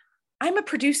says, I'm a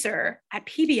producer at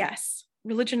PBS,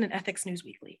 Religion and Ethics News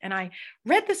Weekly. And I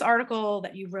read this article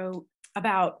that you wrote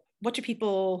about what do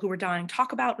people who are dying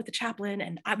talk about with the chaplain.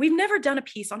 And we've never done a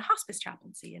piece on hospice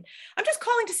chaplaincy. And I'm just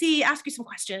calling to ask you some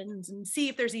questions and see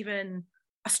if there's even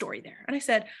a story there. And she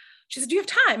said, do you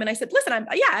have time? And I said, listen,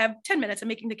 I have 10 minutes. I'm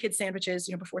making the kids sandwiches,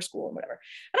 before school and whatever.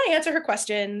 And I answer her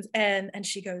questions and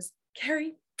she goes,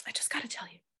 Kerry, I just got to tell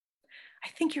you, I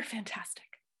think you're fantastic.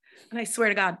 And I swear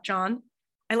to God, John,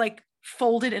 I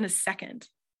folded in a second.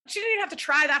 She didn't even have to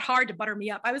try that hard to butter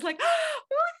me up. I was like,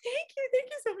 oh, thank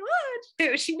you so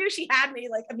much. She knew she had me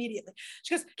immediately.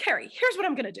 She goes, Kerry, here's what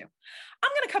I'm going to do.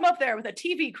 I'm going to come up there with a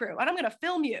TV crew and I'm going to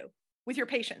film you with your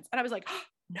patients. And I was like, oh,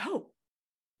 no,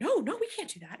 we can't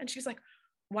do that. And she was like,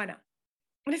 why not?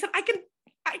 And I said, I can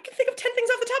think of 10 things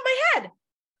off the top of my head.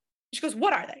 She goes,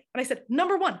 what are they? And I said,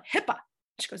 number 1, HIPAA.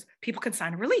 She goes, people can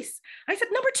sign a release. I said,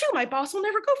 number 2, my boss will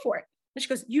never go for it. And she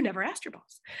goes, you never asked your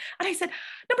boss. And I said,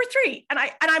 number 3. And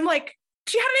I'm like,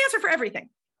 she had an answer for everything.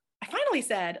 I finally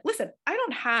said, listen, I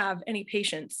don't have any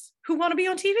patients who want to be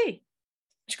on TV.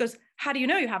 She goes, how do you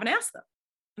know you haven't asked them?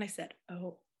 And I said,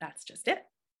 oh, that's just it.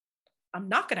 I'm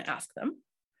not going to ask them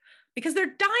because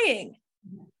they're dying,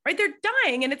 right? They're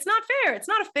dying and it's not fair. It's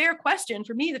not a fair question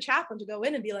for me, the chaplain, to go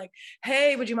in and be like,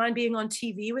 hey, would you mind being on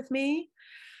TV with me?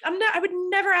 I would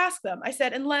never ask them. I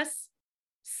said, unless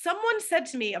someone said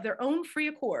to me of their own free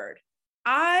accord,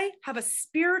 I have a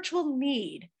spiritual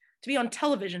need to be on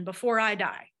television before I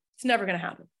die. It's never going to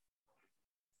happen.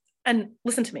 And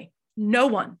listen to me, no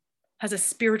one has a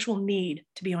spiritual need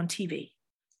to be on TV.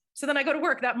 So then I go to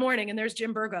work that morning and there's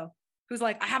Jim Burgo, who's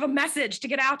like, I have a message to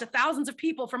get out to thousands of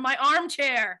people from my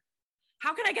armchair.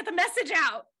 How can I get the message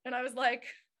out? And I was like,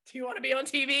 do you want to be on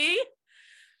TV?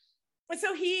 And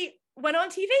so he went on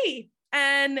TV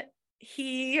and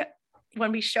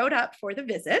when we showed up for the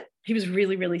visit, he was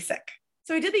really, really sick.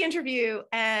 So he did the interview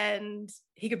and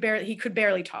he could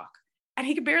barely talk and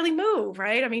he could barely move,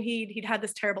 right? I mean, he'd had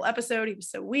this terrible episode. He was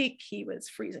so weak. He was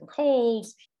freezing cold.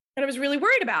 And I was really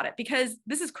worried about it because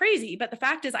this is crazy. But the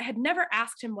fact is I had never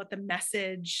asked him what the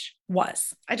message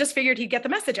was. I just figured he'd get the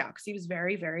message out because he was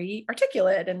very, very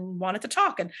articulate and wanted to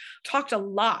talk and talked a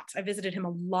lot. I visited him a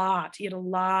lot. He had a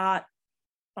lot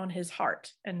on his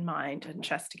heart and mind and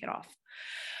chest to get off.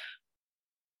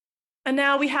 And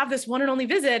now we have this one and only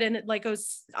visit and it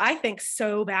goes, I think,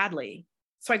 so badly.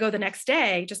 So I go the next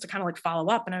day just to kind of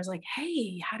follow up. And I was like,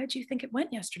 hey, how did you think it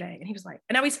went yesterday? And he was like,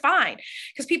 and now he's fine.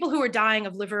 Because people who are dying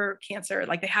of liver cancer,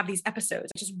 they have these episodes,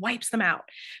 it just wipes them out.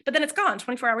 But then it's gone.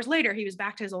 24 hours later, he was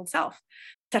back to his old self.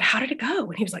 I said, how did it go?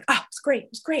 And he was like, oh, it was great. It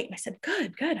was great. And I said,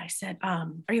 good. I said,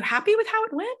 are you happy with how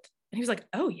it went? And he was like,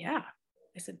 oh yeah.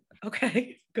 I said,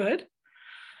 okay, good.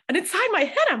 And inside my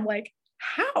head, I'm like,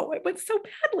 how? It went so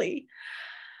badly.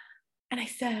 And I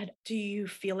said, do you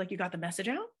feel like you got the message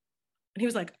out? And he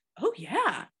was like, oh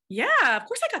yeah, of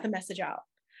course I got the message out.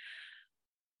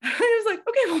 And I was like,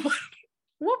 okay, well,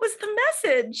 what was the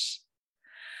message?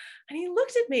 And he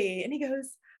looked at me and he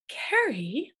goes,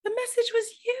 Kerry, the message was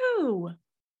you.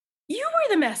 You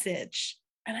were the message.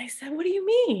 And I said, what do you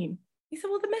mean? He said,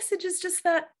 well, the message is just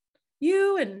that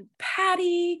you and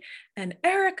Patty and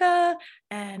Erica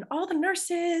and all the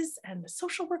nurses and the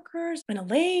social workers and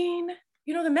Elaine,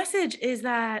 the message is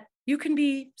that you can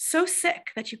be so sick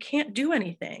that you can't do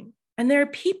anything. And there are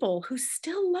people who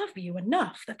still love you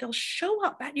enough that they'll show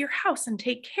up at your house and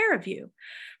take care of you,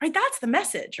 right? That's the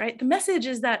message, right? The message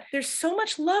is that there's so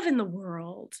much love in the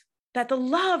world that the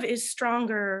love is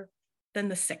stronger than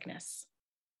the sickness.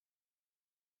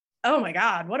 Oh my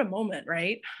God, what a moment,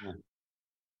 right? Yeah.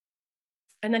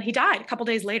 And then he died a couple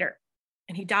days later,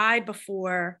 and he died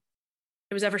before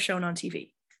it was ever shown on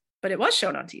TV, but it was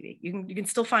shown on TV. You can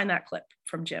still find that clip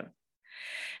from Jim.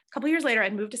 A couple years later,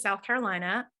 I'd moved to South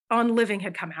Carolina. On Living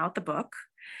had come out, the book,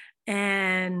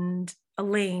 and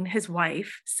Elaine, his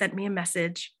wife, sent me a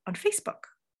message on Facebook.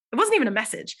 It wasn't even a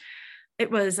message. It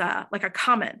was like a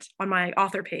comment on my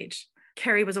author page.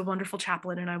 Kerry was a wonderful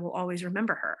chaplain, and I will always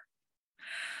remember her.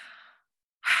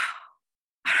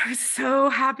 I was so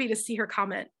happy to see her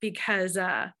comment because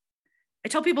I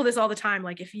tell people this all the time.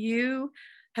 Like, if you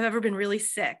have ever been really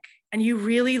sick and you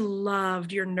really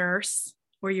loved your nurse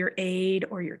or your aide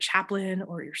or your chaplain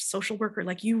or your social worker,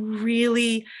 like you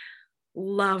really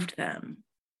loved them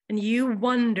and you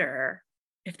wonder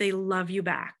if they love you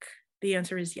back, the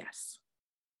answer is yes.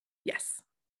 Yes,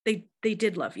 they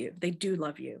did love you. They do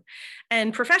love you.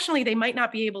 And professionally, they might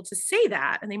not be able to say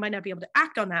that, and they might not be able to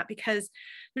act on that because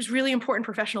there's really important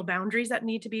professional boundaries that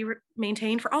need to be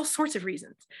maintained for all sorts of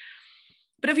reasons.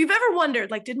 But if you've ever wondered,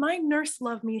 like, did my nurse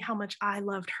love me how much I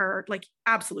loved her? Like,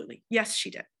 absolutely. Yes, she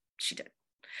did. She did.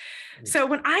 So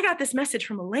when I got this message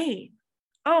from Elaine,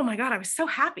 oh my God, I was so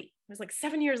happy. It was like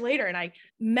 7 years later, and I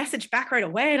messaged back right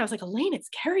away, and I was like, Elaine, it's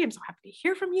Kerry. I'm so happy to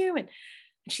hear from you. And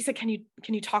she said, can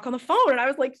you talk on the phone? And I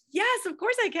was like, yes, of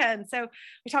course I can. So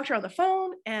we talked to her on the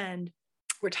phone, and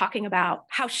we're talking about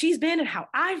how she's been and how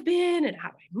I've been and how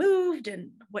I moved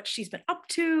and what she's been up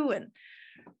to.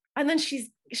 And then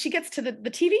she gets to the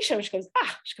TV show, and she goes,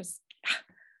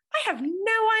 I have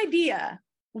no idea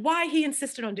why he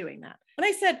insisted on doing that. And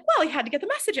I said, well, he had to get the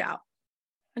message out.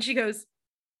 And she goes,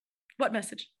 what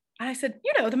message? And I said,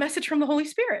 the message from the Holy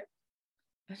Spirit.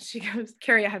 And she goes,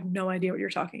 Kerry, I have no idea what you're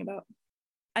talking about.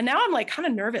 And now I'm like kind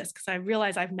of nervous because I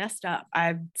realize I've messed up.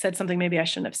 I've said something maybe I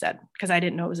shouldn't have said because I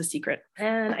didn't know it was a secret.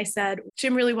 And I said,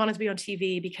 Jim really wanted to be on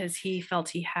TV because he felt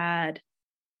he had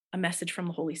a message from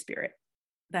the Holy Spirit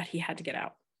that he had to get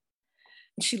out.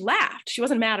 And she laughed. She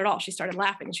wasn't mad at all. She started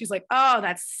laughing. And she's like, oh,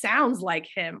 that sounds like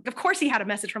him. Of course he had a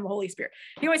message from the Holy Spirit.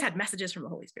 He always had messages from the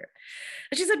Holy Spirit.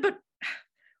 And she said, but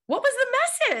what was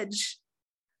the message?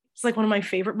 It's like one of my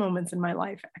favorite moments in my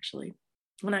life, actually,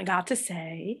 when I got to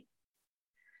say,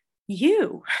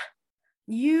 you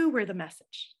were the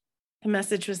message. The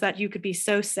message was that you could be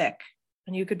so sick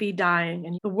and you could be dying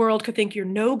and the world could think you're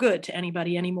no good to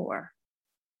anybody anymore,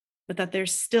 but that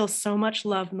there's still so much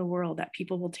love in the world that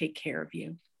people will take care of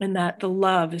you, and that the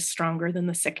love is stronger than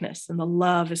the sickness and the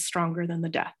love is stronger than the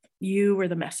death. You were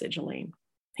the message, Elaine.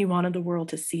 He wanted the world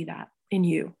to see that in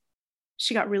you.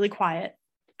 She got really quiet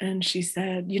and she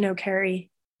said,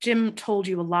 Kerry, Jim told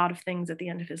you a lot of things at the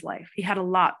end of his life. He had a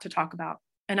lot to talk about.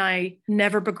 And I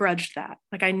never begrudged that.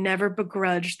 Like, I never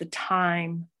begrudged the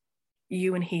time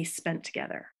you and he spent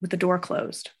together with the door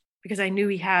closed, because I knew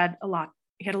he had a lot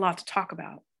to talk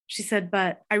about. She said,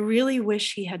 but I really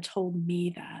wish he had told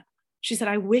me that. She said,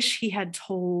 I wish he had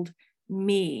told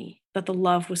me that the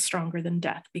love was stronger than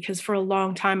death, because for a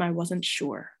long time, I wasn't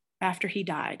sure after he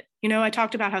died. I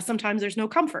talked about how sometimes there's no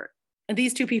comfort. And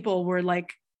these two people were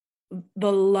like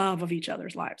the love of each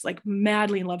other's lives, like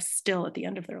madly in love still at the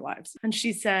end of their lives. And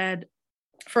she said,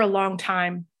 for a long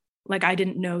time, like, I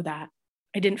didn't know that.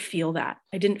 I didn't feel that.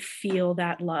 I didn't feel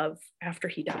that love after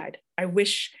he died. I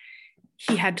wish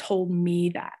he had told me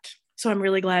that. So I'm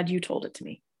really glad you told it to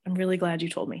me. I'm really glad you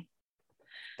told me.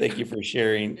 Thank you for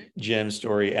sharing Jim's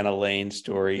story and Elaine's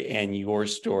story and your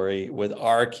story with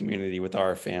our community, with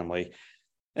our family.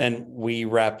 And we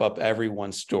wrap up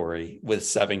everyone's story with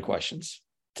 7 questions.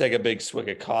 Take a big swig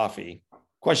of coffee.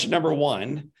 Question number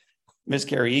 1, Ms.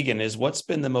 Kerry Egan, is what's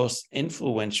been the most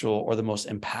influential or the most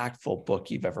impactful book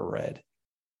you've ever read?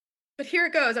 But here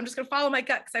it goes. I'm just going to follow my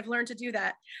gut because I've learned to do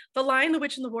that. The Lion, the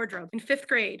Witch, and the Wardrobe in 5th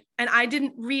grade. And I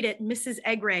didn't read it. Mrs.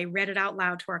 Egray read it out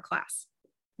loud to our class.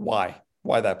 Why?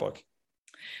 Why that book?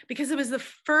 Because it was the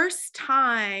first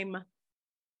time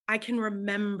I can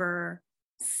remember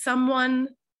someone,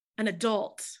 an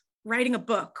adult, writing a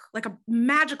book, like a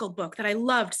magical book that I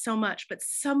loved so much, but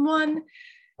someone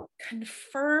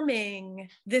confirming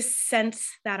this sense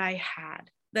that I had.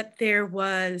 that there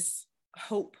was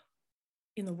hope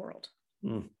in the world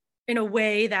Mm. in a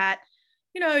way that,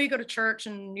 you go to church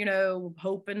and,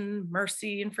 hope and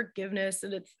mercy and forgiveness.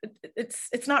 And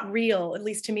it's not real. At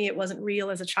least to me, it wasn't real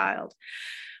as a child.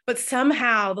 But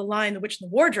somehow The Lion, the Witch, and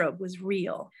the Wardrobe was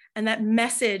real. And that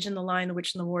message in The Lion, the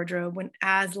Witch, and the Wardrobe, when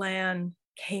Aslan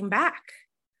came back,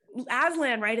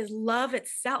 Aslan, right, is love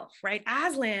itself, right?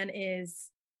 Aslan is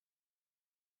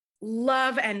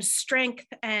love and strength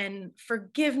and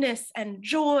forgiveness and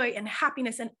joy and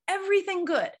happiness and everything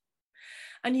good.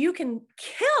 And you can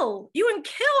kill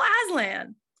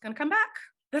Aslan. It's going to come back.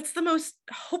 That's the most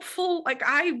hopeful,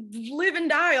 I live and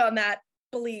die on that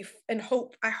belief and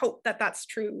hope. I hope that that's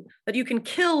true, that you can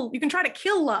try to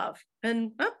kill love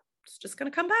and it's just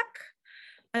going to come back.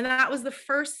 And that was the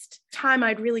first time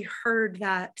I'd really heard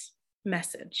that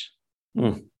message.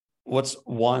 What's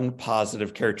one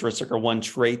positive characteristic or one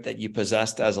trait that you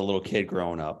possessed as a little kid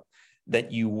growing up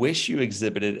that you wish you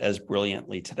exhibited as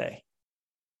brilliantly today?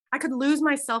 I could lose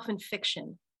myself in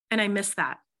fiction, and I miss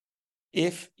that.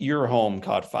 If your home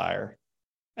caught fire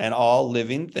and all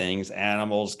living things,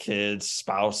 animals, kids,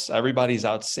 spouse, everybody's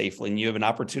out safely, and you have an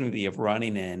opportunity of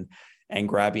running in and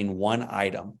grabbing one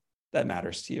item that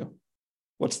matters to you,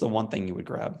 what's the one thing you would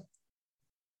grab?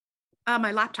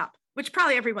 My laptop, which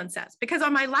probably everyone says, because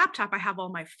on my laptop, I have all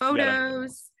my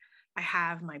photos, I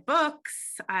have my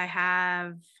books, I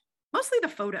have mostly the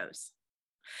photos.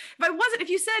 If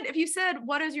you said,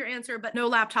 what is your answer, but no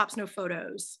laptops, no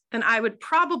photos, then I would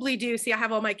probably I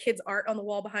have all my kids' art on the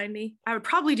wall behind me. I would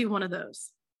probably do one of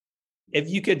those. If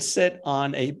you could sit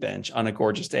on a bench on a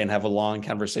gorgeous day and have a long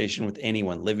conversation with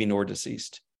anyone, living or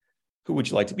deceased, who would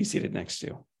you like to be seated next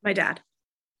to? My dad.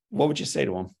 What would you say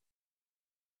to him?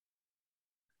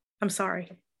 I'm sorry.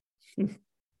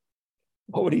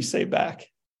 What would he say back?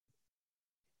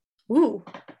 Ooh.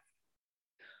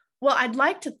 Well, I'd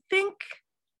like to think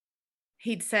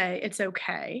he'd say, it's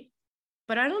okay.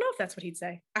 But I don't know if that's what he'd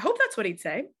say. I hope that's what he'd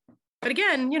say. But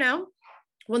again,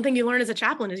 one thing you learn as a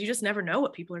chaplain is you just never know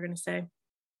what people are going to say.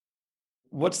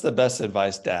 What's the best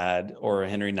advice Dad or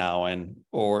Henry Nouwen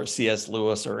or C.S.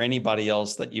 Lewis or anybody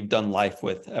else that you've done life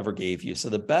with ever gave you? So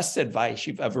the best advice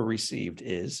you've ever received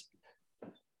is?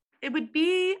 It would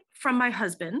be from my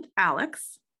husband,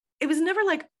 Alex. It was never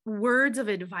like words of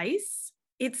advice.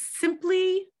 It's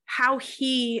simply how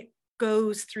he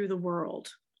goes through the world,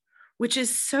 which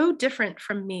is so different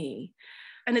from me.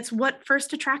 And it's what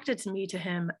first attracted me to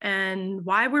him and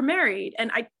why we're married.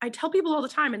 And I tell people all the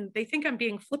time, and they think I'm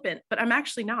being flippant, but I'm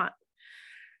actually not.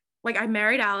 I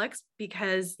married Alex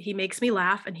because he makes me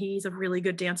laugh and he's a really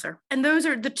good dancer. And those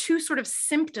are the two sort of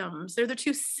symptoms. They're the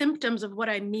two symptoms of what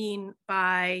I mean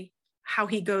by how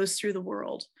he goes through the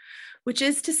world, which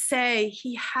is to say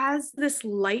he has this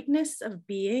lightness of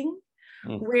being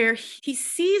where he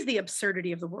sees the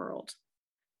absurdity of the world.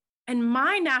 And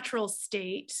my natural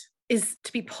state is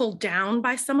to be pulled down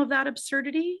by some of that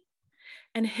absurdity.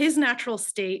 And his natural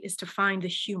state is to find the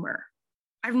humor.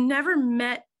 I've never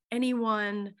met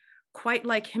anyone quite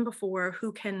like him before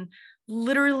who can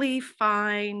literally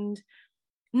find,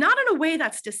 not in a way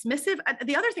that's dismissive.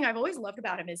 The other thing I've always loved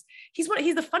about him is he's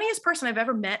the funniest person I've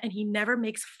ever met, and he never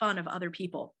makes fun of other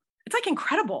people. It's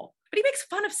incredible, but he makes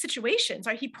fun of situations,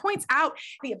 right? He points out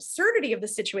the absurdity of the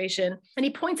situation and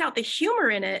he points out the humor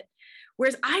in it,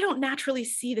 whereas I don't naturally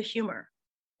see the humor.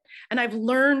 And I've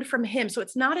learned from him. So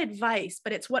it's not advice,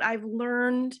 but it's what I've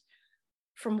learned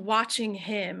from watching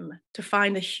him to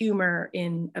find the humor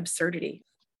in absurdity.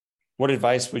 What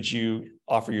advice would you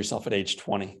offer yourself at age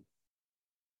 20?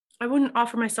 I wouldn't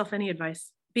offer myself any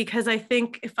advice, because I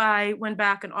think if I went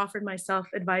back and offered myself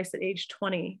advice at age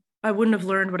 20, I wouldn't have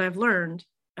learned what I've learned.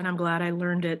 And I'm glad I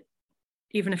learned it,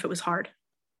 even if it was hard.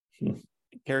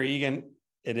 Kerry Egan,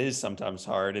 it is sometimes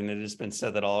hard. And it has been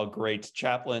said that all great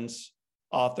chaplains,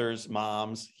 authors,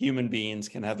 moms, human beings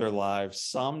can have their lives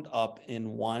summed up in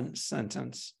one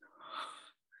sentence.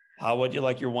 How would you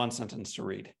like your one sentence to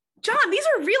read? John, these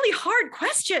are really hard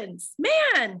questions,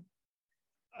 man.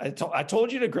 I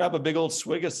told you to grab a big old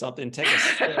swig of something, take a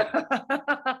sip.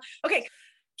 Okay.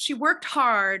 She worked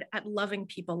hard at loving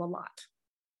people a lot.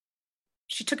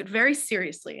 She took it very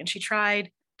seriously and she tried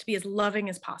to be as loving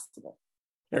as possible.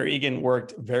 Kerry Egan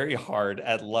worked very hard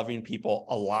at loving people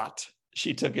a lot.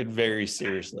 She took it very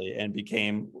seriously and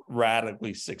became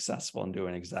radically successful in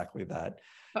doing exactly that.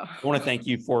 I want to thank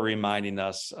you for reminding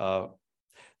us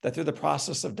that through the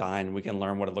process of dying, we can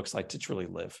learn what it looks like to truly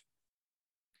live.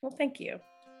 Well, thank you.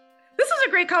 This was a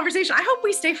great conversation. I hope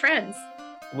we stay friends.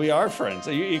 We are friends.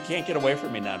 You can't get away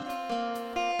from me now.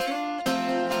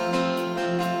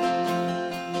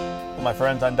 Well, my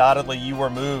friends, undoubtedly you were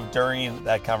moved during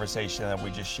that conversation that we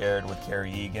just shared with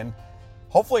Kerry Egan.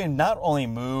 Hopefully not only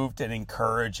moved and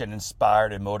encouraged and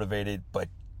inspired and motivated, but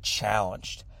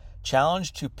challenged.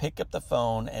 Challenged to pick up the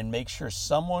phone and make sure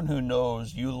someone who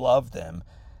knows you love them,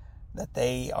 that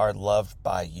they are loved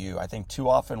by you. I think too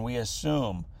often we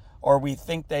assume, or we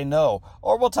think they know,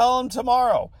 or we'll tell them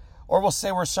tomorrow, or we'll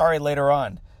say we're sorry later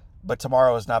on. But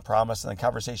tomorrow is not promised, and the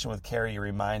conversation with Kerry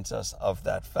reminds us of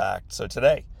that fact. So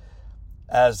today,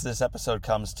 as this episode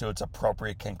comes to its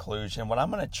appropriate conclusion, what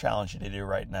I'm going to challenge you to do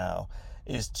right now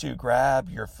is to grab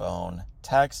your phone,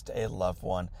 text a loved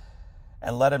one,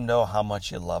 and let them know how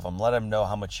much you love them. Let them know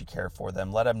how much you care for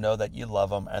them. Let them know that you love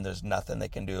them and there's nothing they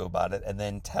can do about it. And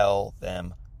then tell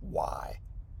them why.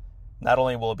 Not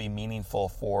only will it be meaningful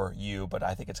for you, but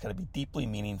I think it's going to be deeply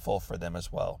meaningful for them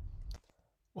as well.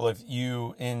 Well, if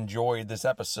you enjoyed this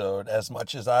episode as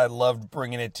much as I loved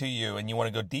bringing it to you and you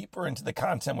want to go deeper into the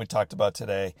content we talked about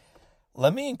today,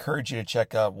 let me encourage you to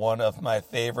check out one of my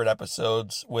favorite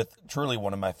episodes with truly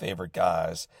one of my favorite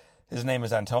guys. His name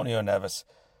is Antonio Neves.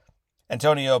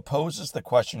 Antonio poses the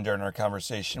question during our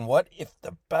conversation, what if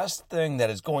the best thing that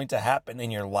is going to happen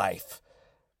in your life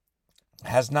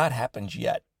has not happened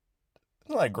yet?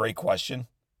 Isn't that a great question?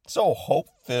 So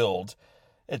hope-filled.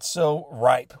 It's so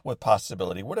ripe with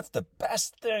possibility. What if the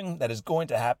best thing that is going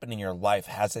to happen in your life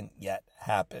hasn't yet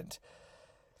happened?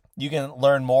 You can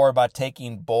learn more about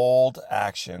taking bold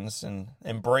actions and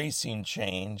embracing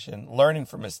change and learning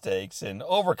from mistakes and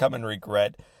overcoming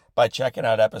regret by checking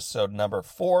out episode number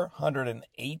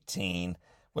 418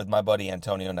 with my buddy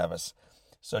Antonio Neves.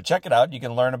 So check it out. You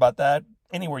can learn about that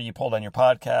anywhere you pull down your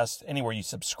podcast, anywhere you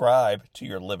subscribe to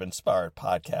your Live Inspired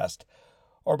podcast,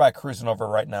 or by cruising over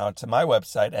right now to my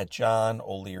website at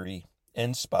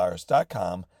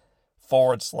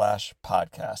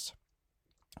johnolearyinspires.com/podcast.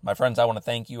 My friends, I want to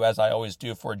thank you, as I always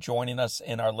do, for joining us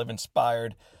in our Live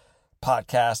Inspired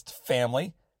podcast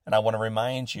family. And I want to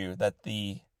remind you that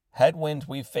the headwind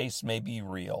we face may be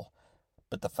real,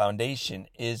 but the foundation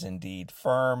is indeed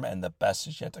firm and the best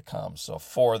is yet to come. So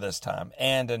for this time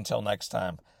and until next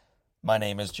time, my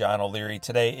name is John O'Leary.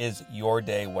 Today is your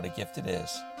day. What a gift it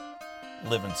is.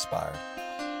 Live inspired.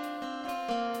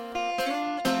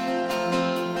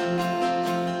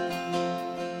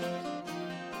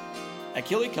 At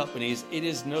Kerry Companies, it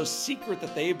is no secret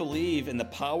that they believe in the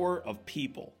power of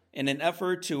people. In an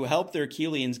effort to help their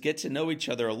Keelians get to know each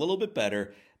other a little bit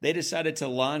better, they decided to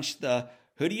launch the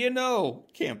Who Do You Know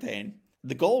campaign.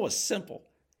 The goal was simple.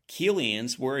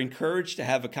 Keelians were encouraged to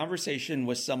have a conversation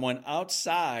with someone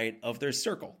outside of their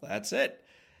circle. That's it.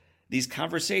 These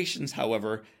conversations,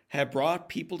 however, have brought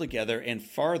people together and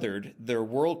furthered their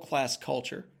world-class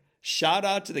culture. Shout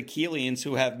out to the Keelians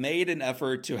who have made an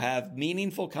effort to have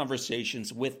meaningful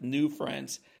conversations with new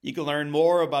friends. You can learn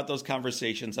more about those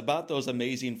conversations, about those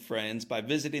amazing friends, by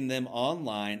visiting them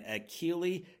online at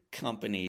Kerry Companies.